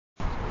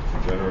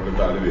or the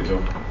validator,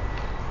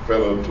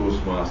 fellow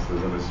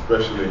Toastmasters, and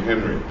especially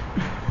Henry,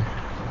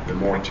 the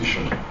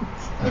mortician.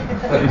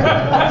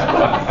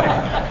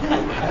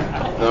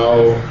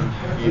 Now,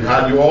 he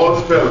had you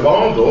all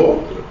spellbound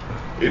though.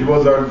 It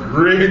was a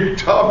great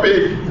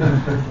topic.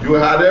 You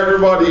had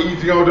everybody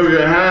eating out of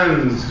your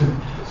hands,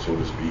 so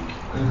to speak,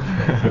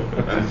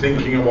 and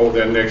thinking about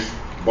their next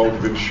bout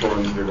of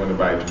insurance they're going to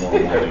buy tomorrow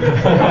morning.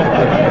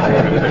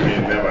 They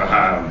never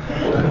have.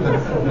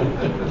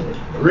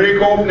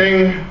 Great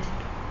opening,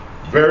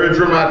 very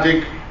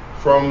dramatic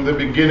from the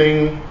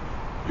beginning.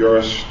 You're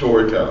a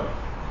storyteller.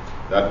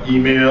 That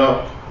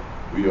email,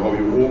 how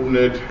you open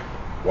it,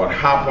 what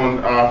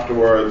happened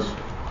afterwards,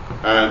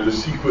 and the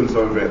sequence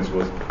of events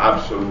was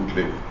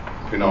absolutely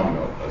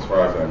phenomenal as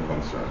far as I'm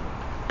concerned.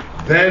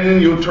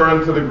 Then you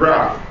turn to the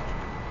graph,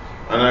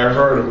 and I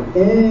heard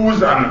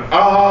oohs and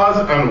ahs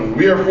and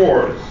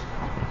wherefores,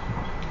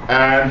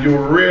 and you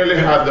really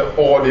had the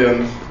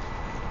audience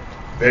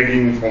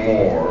begging for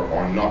more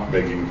or not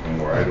begging for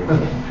more, I don't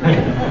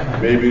know.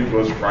 Maybe it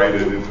was Friday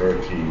the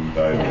 13th,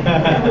 I don't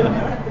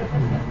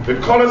know. The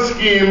color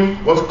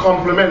scheme was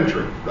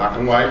complementary, black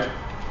and white.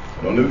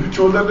 I don't know if you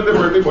chose that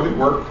deliberately, but it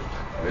worked.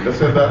 I just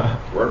said that,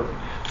 it worked.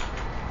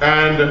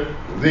 And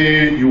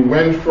you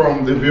went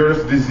from the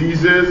various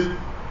diseases.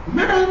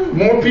 Man,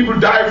 more people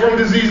die from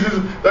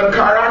diseases than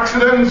car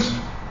accidents.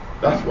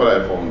 That's what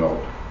I found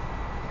out.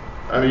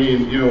 I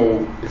mean, you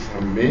know, it's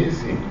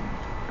amazing.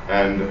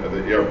 And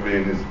the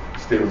airplane is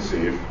still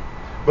safe.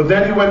 But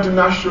then you went to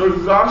natural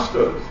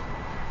disasters.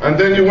 And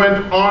then you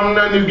went on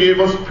and you gave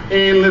us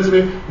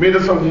painlessly, made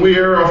us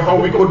aware of how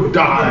we could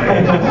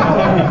die.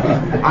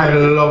 I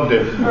loved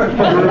it. You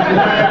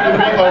reminded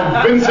me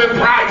of Vincent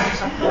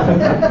Price.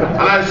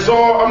 And I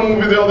saw a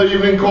movie the other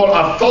evening called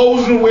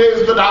 1,000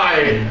 Ways to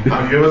Die.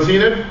 Have you ever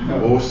seen it?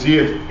 Oh, see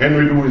it.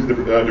 Henry Lou is the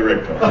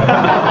director.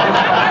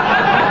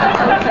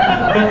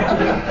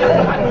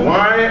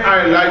 Why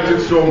I liked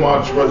it so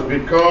much was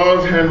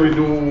because Henry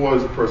Lou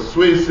was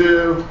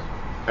persuasive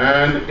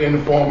and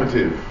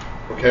informative.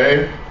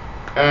 Okay?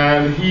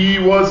 And he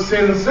was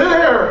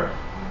sincere.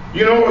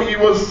 You know, he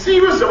was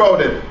serious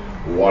about it.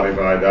 What if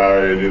I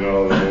died in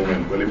another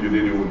moment? Well, if you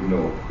did, you wouldn't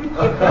know.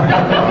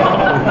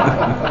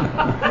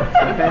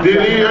 Did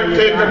he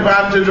take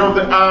advantage of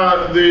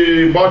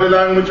the body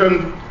language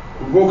and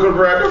vocal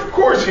variety? Of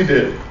course he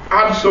did.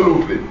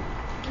 Absolutely.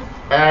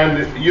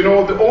 And, you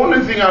know, the only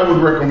thing I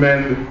would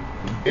recommend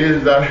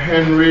is that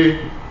Henry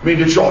make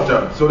it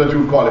shorter so that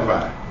you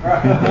qualify.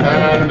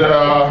 And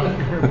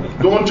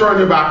don't turn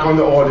your back on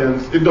the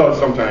audience. It does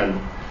sometimes.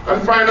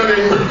 And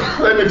finally,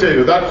 let me tell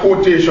you, that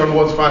quotation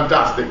was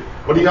fantastic.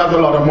 But he has a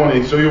lot of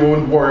money, so you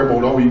won't worry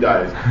about how he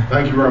dies.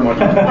 Thank you very much.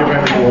 Give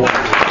him a